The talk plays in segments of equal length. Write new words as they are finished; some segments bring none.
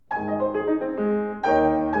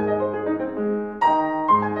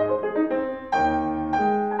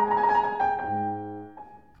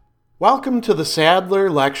Welcome to the Sadler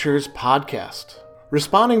Lectures podcast.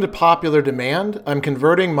 Responding to popular demand, I'm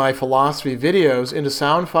converting my philosophy videos into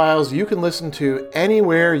sound files you can listen to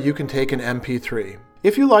anywhere you can take an MP3.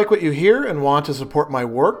 If you like what you hear and want to support my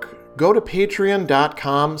work, go to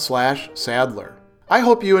patreon.com/Sadler. I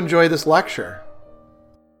hope you enjoy this lecture.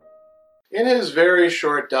 In his very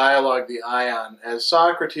short dialogue, The Ion, as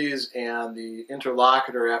Socrates and the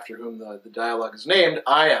interlocutor after whom the dialogue is named,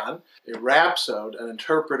 Ion, a rhapsode, an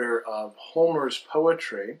interpreter of Homer's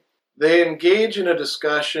poetry, they engage in a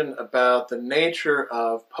discussion about the nature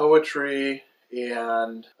of poetry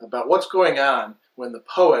and about what's going on when the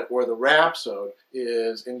poet or the rhapsode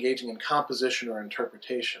is engaging in composition or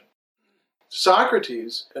interpretation.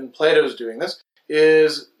 Socrates, and Plato's doing this,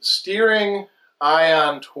 is steering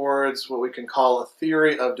Ion towards what we can call a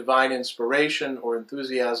theory of divine inspiration or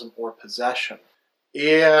enthusiasm or possession.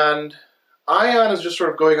 And Ion is just sort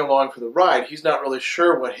of going along for the ride. He's not really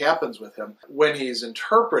sure what happens with him when he's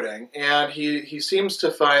interpreting, and he seems to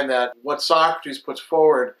find that what Socrates puts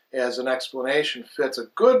forward as an explanation fits a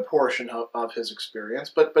good portion of his experience,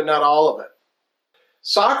 but not all of it.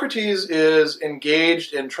 Socrates is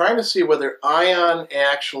engaged in trying to see whether Ion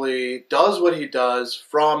actually does what he does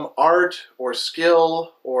from art or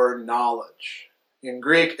skill or knowledge. In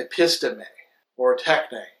Greek, episteme or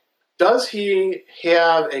techne. Does he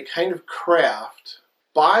have a kind of craft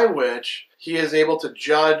by which he is able to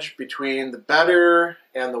judge between the better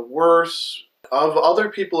and the worse of other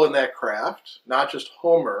people in that craft, not just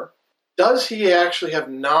Homer? Does he actually have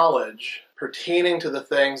knowledge pertaining to the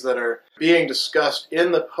things that are being discussed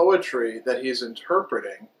in the poetry that he's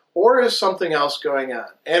interpreting, or is something else going on?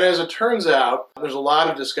 And as it turns out, there's a lot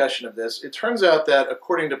of discussion of this, it turns out that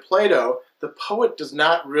according to Plato, the poet does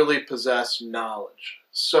not really possess knowledge.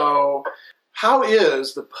 So how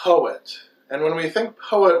is the poet? And when we think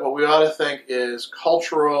poet, what we ought to think is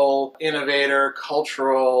cultural innovator,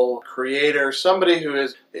 cultural creator, somebody who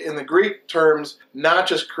is, in the Greek terms, not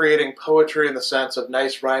just creating poetry in the sense of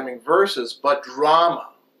nice rhyming verses, but drama,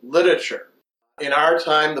 literature. In our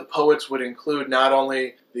time, the poets would include not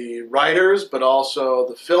only the writers, but also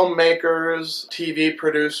the filmmakers, TV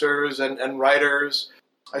producers, and writers.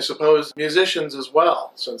 I suppose musicians as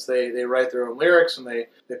well, since they write their own lyrics and they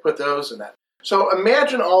put those in that. So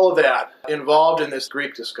imagine all of that involved in this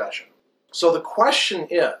Greek discussion. So the question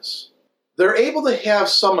is, they're able to have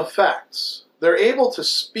some effects. They're able to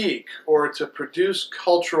speak or to produce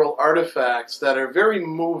cultural artifacts that are very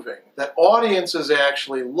moving, that audiences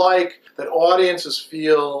actually like, that audiences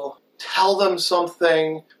feel tell them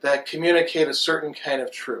something, that communicate a certain kind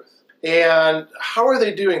of truth. And how are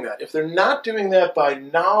they doing that? If they're not doing that by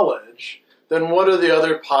knowledge, then what are the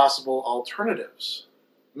other possible alternatives?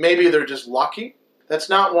 Maybe they're just lucky. That's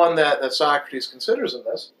not one that Socrates considers in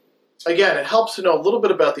this. Again, it helps to know a little bit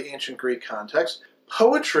about the ancient Greek context.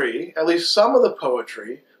 Poetry, at least some of the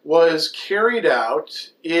poetry, was carried out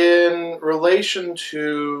in relation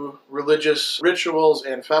to religious rituals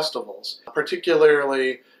and festivals,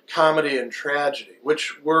 particularly comedy and tragedy,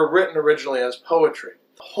 which were written originally as poetry.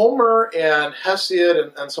 Homer and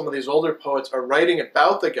Hesiod and some of these older poets are writing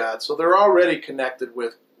about the gods, so they're already connected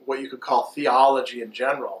with what you could call theology in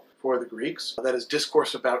general for the Greeks, that is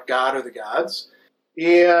discourse about God or the gods.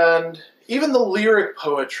 And even the lyric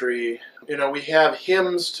poetry, we have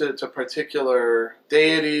hymns to particular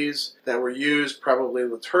deities that were used probably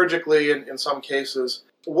liturgically in some cases.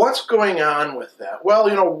 What's going on with that? Well,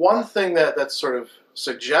 one thing that's sort of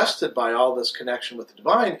suggested by all this connection with the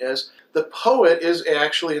divine is the poet is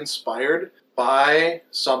actually inspired by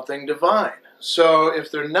something divine. So if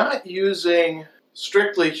they're not using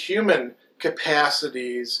strictly human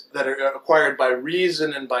capacities that are acquired by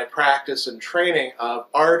reason and by practice and training of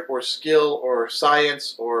art or skill or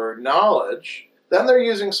science or knowledge, then they're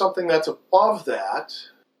using something that's above that,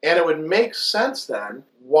 and it would make sense then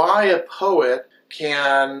why a poet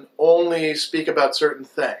can only speak about certain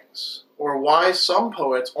things, or why some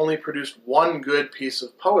poets only produced one good piece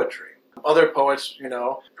of poetry. Other poets,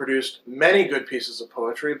 produced many good pieces of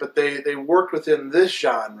poetry, but they worked within this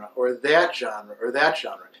genre or that genre or that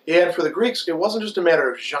genre. And for the Greeks, it wasn't just a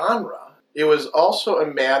matter of genre. It was also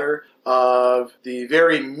a matter of the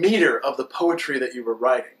very meter of the poetry that you were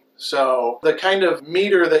writing. So the kind of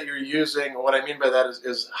meter that you're using, what I mean by that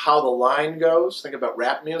is how the line goes. Think about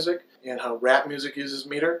rap music and how rap music uses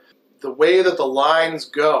meter. The way that the lines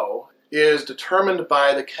go is determined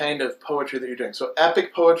by the kind of poetry that you're doing. So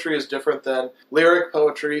epic poetry is different than lyric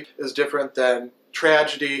poetry, is different than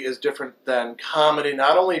tragedy, is different than comedy,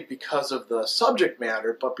 not only because of the subject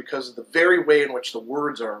matter, but because of the very way in which the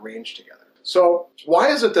words are arranged together. So why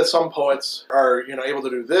is it that some poets are able to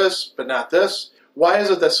do this, but not this? Why is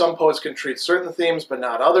it that some poets can treat certain themes but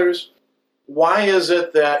not others? Why is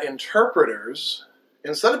it that interpreters,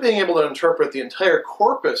 instead of being able to interpret the entire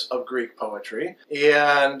corpus of Greek poetry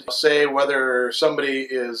and say whether somebody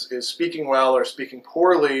is speaking well or speaking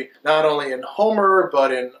poorly, not only in Homer,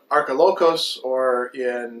 but in Archilochus or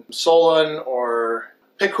in Solon, or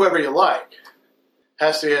pick whoever you like,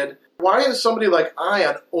 Hesiod, why is somebody like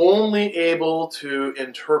Ion only able to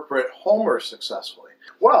interpret Homer successfully?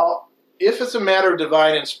 Well, if it's a matter of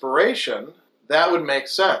divine inspiration, that would make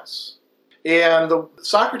sense. And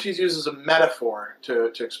Socrates uses a metaphor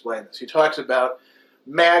to explain this. He talks about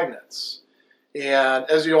magnets. And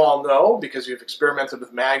as you all know, because you've experimented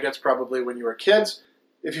with magnets probably when you were kids,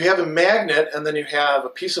 if you have a magnet and then you have a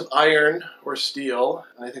piece of iron or steel,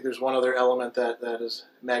 and I think there's one other element that is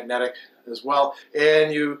magnetic as well,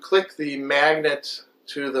 and you click the magnet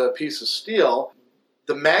to the piece of steel,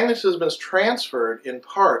 the magnetism is transferred in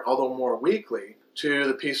part, although more weakly, to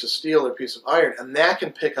the piece of steel or piece of iron, and that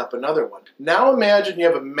can pick up another one. Now imagine you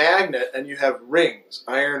have a magnet and you have rings,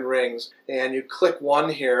 iron rings, and you click one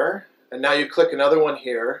here, and now you click another one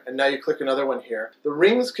here, and now you click another one here. The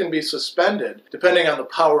rings can be suspended, depending on the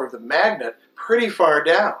power of the magnet, pretty far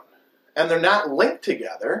down. And they're not linked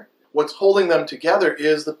together. What's holding them together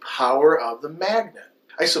is the power of the magnet.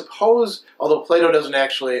 I suppose, although Plato doesn't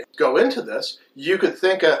actually go into this, you could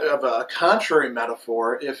think of a contrary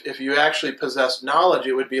metaphor. If you actually possessed knowledge,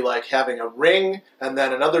 it would be like having a ring, and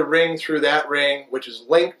then another ring through that ring, which is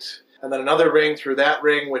linked, and then another ring through that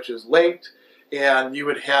ring, which is linked, and you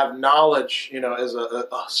would have knowledge, as a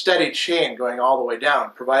steady chain going all the way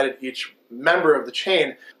down, provided each member of the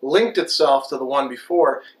chain linked itself to the one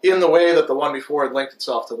before in the way that the one before had linked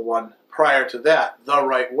itself to the one prior to that, the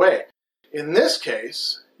right way. In this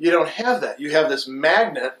case, you don't have that. You have this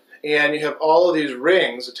magnet, and you have all of these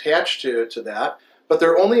rings attached to that, but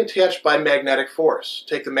they're only attached by magnetic force.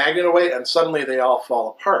 Take the magnet away, and suddenly they all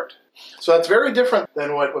fall apart. So that's very different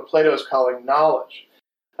than what Plato is calling knowledge.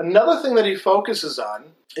 Another thing that he focuses on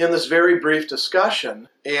in this very brief discussion,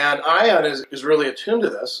 and Ion is really attuned to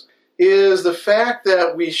this, is the fact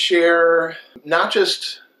that we share not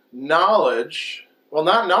just knowledge, well,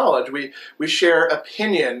 not knowledge, we share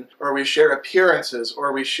opinion, or we share appearances,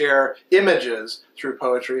 or we share images through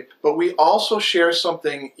poetry, but we also share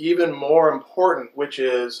something even more important, which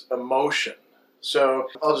is emotion. So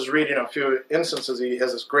I'll just read a few instances. He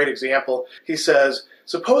has this great example. He says,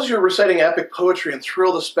 "Suppose you're reciting epic poetry and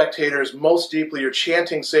thrill the spectators most deeply. You're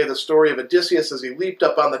chanting, say, the story of Odysseus as he leaped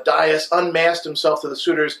up on the dais, unmasked himself to the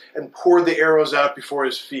suitors, and poured the arrows out before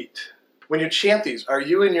his feet. When you chant these, are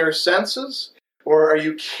you in your senses, or are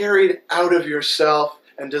you carried out of yourself,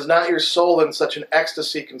 and does not your soul in such an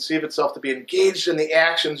ecstasy conceive itself to be engaged in the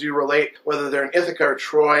actions you relate, whether they're in Ithaca or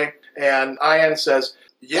Troy?" And Ion says,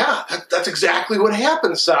 "Yeah, that's exactly what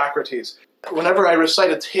happens, Socrates. Whenever I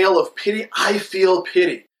recite a tale of pity, I feel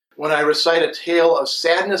pity. When I recite a tale of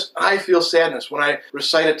sadness, I feel sadness. When I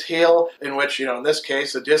recite a tale in which, in this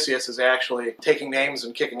case, Odysseus is actually taking names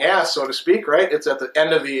and kicking ass, so to speak, right? It's at the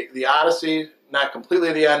end of the Odyssey, not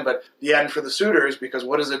completely the end, but the end for the suitors, because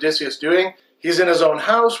what is Odysseus doing? He's in his own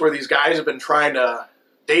house where these guys have been trying to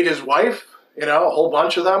date his wife, a whole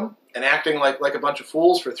bunch of them, and acting like a bunch of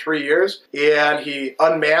fools for 3 years. And he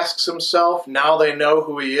unmasks himself. Now they know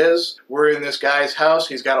who he is. We're in this guy's house.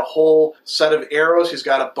 He's got a whole set of arrows. He's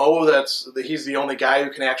got a bow he's the only guy who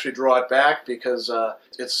can actually draw it back because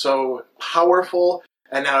it's so powerful.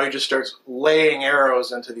 And now he just starts laying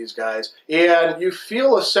arrows into these guys. And you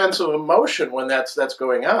feel a sense of emotion when that's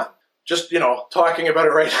going on. Just, talking about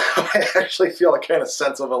it right now, I actually feel a kind of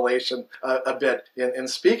sense of elation a bit in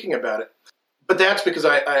speaking about it. But that's because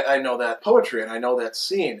I know that poetry and I know that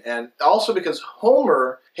scene. And also because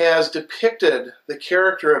Homer has depicted the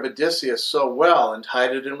character of Odysseus so well and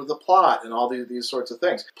tied it in with the plot and all these sorts of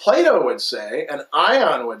things. Plato would say, and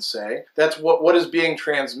Ion would say, that's what is being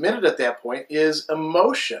transmitted at that point is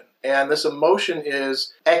emotion. And this emotion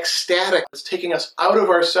is ecstatic. It's taking us out of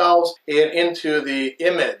ourselves and into the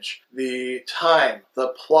image, the time, the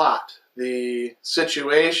plot, the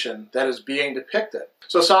situation that is being depicted.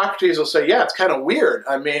 So Socrates will say, yeah, it's kind of weird.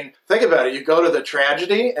 I mean, think about it. You go to the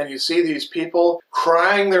tragedy and you see these people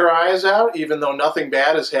crying their eyes out even though nothing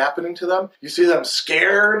bad is happening to them. You see them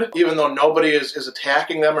scared even though nobody is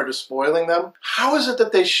attacking them or despoiling them. How is it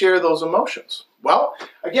that they share those emotions? Well,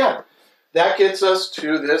 again, that gets us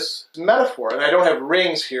to this metaphor. And I don't have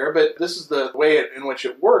rings here, but this is the way in which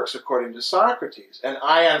it works according to Socrates. And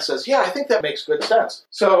Ion says, yeah, I think that makes good sense.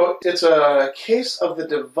 So it's a case of the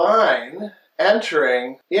divine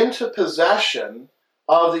entering into possession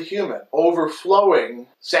of the human, overflowing,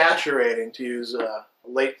 saturating, to use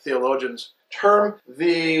late theologians' term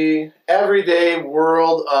the everyday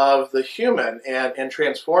world of the human and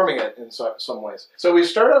transforming it in some ways. So we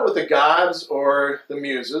start out with the gods or the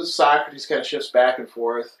muses. Socrates kind of shifts back and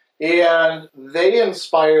forth, and they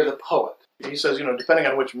inspire the poet. He says, depending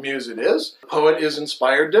on which muse it is, the poet is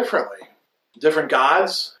inspired differently. Different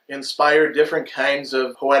gods inspire different kinds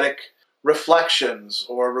of poetic reflections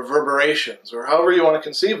or reverberations, or however you want to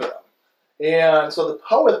conceive of them. And so the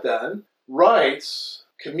poet then writes,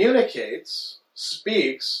 communicates,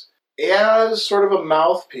 speaks as sort of a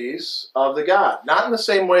mouthpiece of the god. Not in the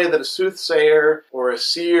same way that a soothsayer or a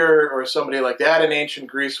seer or somebody like that in ancient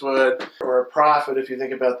Greece would, or a prophet if you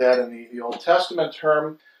think about that in the Old Testament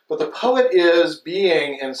term, but the poet is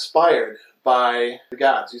being inspired by the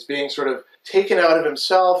gods. He's being sort of taken out of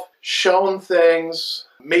himself, shown things,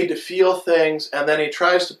 made to feel things, and then he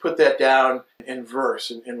tries to put that down in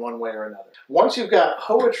verse in one way or another. Once you've got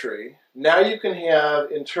poetry, now you can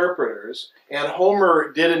have interpreters, and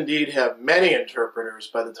Homer did indeed have many interpreters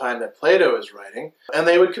by the time that Plato is writing, and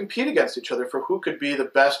they would compete against each other for who could be the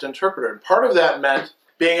best interpreter. And part of that meant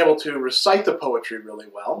being able to recite the poetry really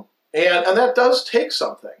well, and that does take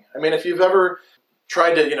something. I mean, if you've ever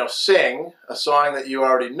tried to, sing a song that you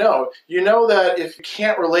already know, you know that if you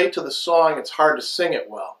can't relate to the song, it's hard to sing it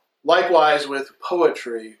well. Likewise with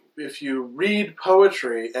poetry, if you read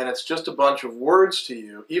poetry and it's just a bunch of words to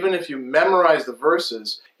you, even if you memorize the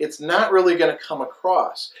verses, it's not really going to come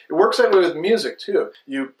across. It works that way with music too.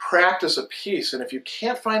 You practice a piece, and if you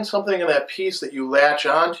can't find something in that piece that you latch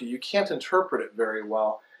onto, you can't interpret it very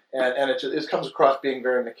well, and it comes across being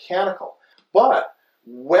very mechanical. But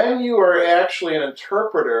when you are actually an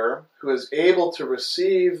interpreter who is able to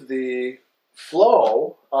receive the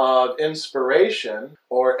flow of inspiration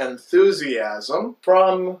or enthusiasm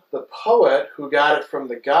from the poet who got it from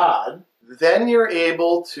the god, then you're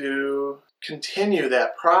able to continue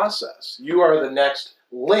that process. You are the next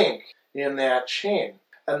link in that chain.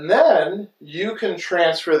 And then you can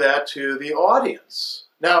transfer that to the audience.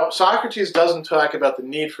 Now, Socrates doesn't talk about the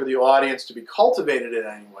need for the audience to be cultivated in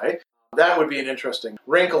any way. That would be an interesting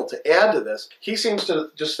wrinkle to add to this. He seems to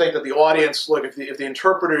just think that the audience, look, if the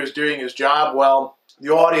interpreter is doing his job well, the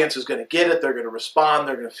audience is going to get it, they're going to respond,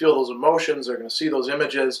 they're going to feel those emotions, they're going to see those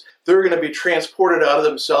images, they're going to be transported out of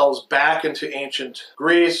themselves back into ancient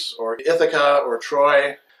Greece or Ithaca or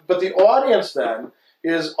Troy. But the audience then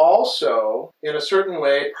is also, in a certain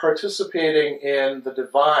way, participating in the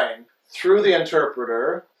divine through the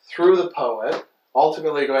interpreter, through the poet,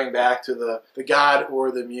 ultimately going back to the god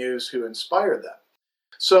or the muse who inspired them.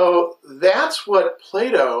 So that's what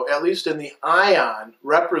Plato, at least in the Ion,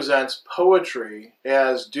 represents poetry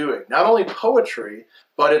as doing. Not only poetry,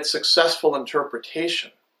 but its successful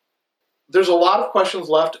interpretation. There's a lot of questions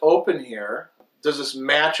left open here. Does this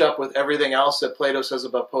match up with everything else that Plato says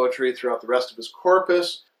about poetry throughout the rest of his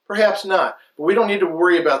corpus? Perhaps not, but we don't need to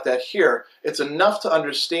worry about that here. It's enough to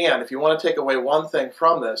understand, if you want to take away one thing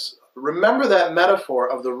from this, remember that metaphor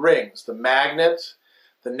of the rings, the magnet,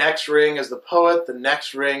 the next ring is the poet, the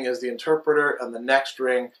next ring is the interpreter, and the next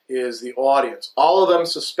ring is the audience. All of them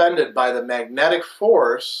suspended by the magnetic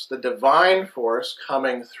force, the divine force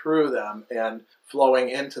coming through them and flowing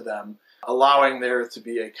into them, allowing there to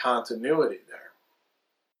be a continuity there.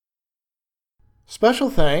 Special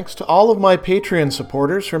thanks to all of my Patreon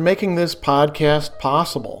supporters for making this podcast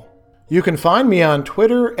possible. You can find me on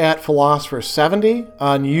Twitter at Philosopher70,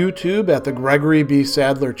 on YouTube at the Gregory B.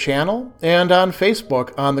 Sadler channel, and on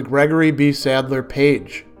Facebook on the Gregory B. Sadler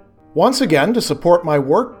page. Once again, to support my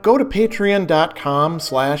work, go to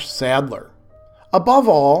patreon.com/Sadler. Above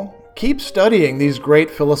all, keep studying these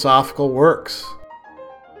great philosophical works.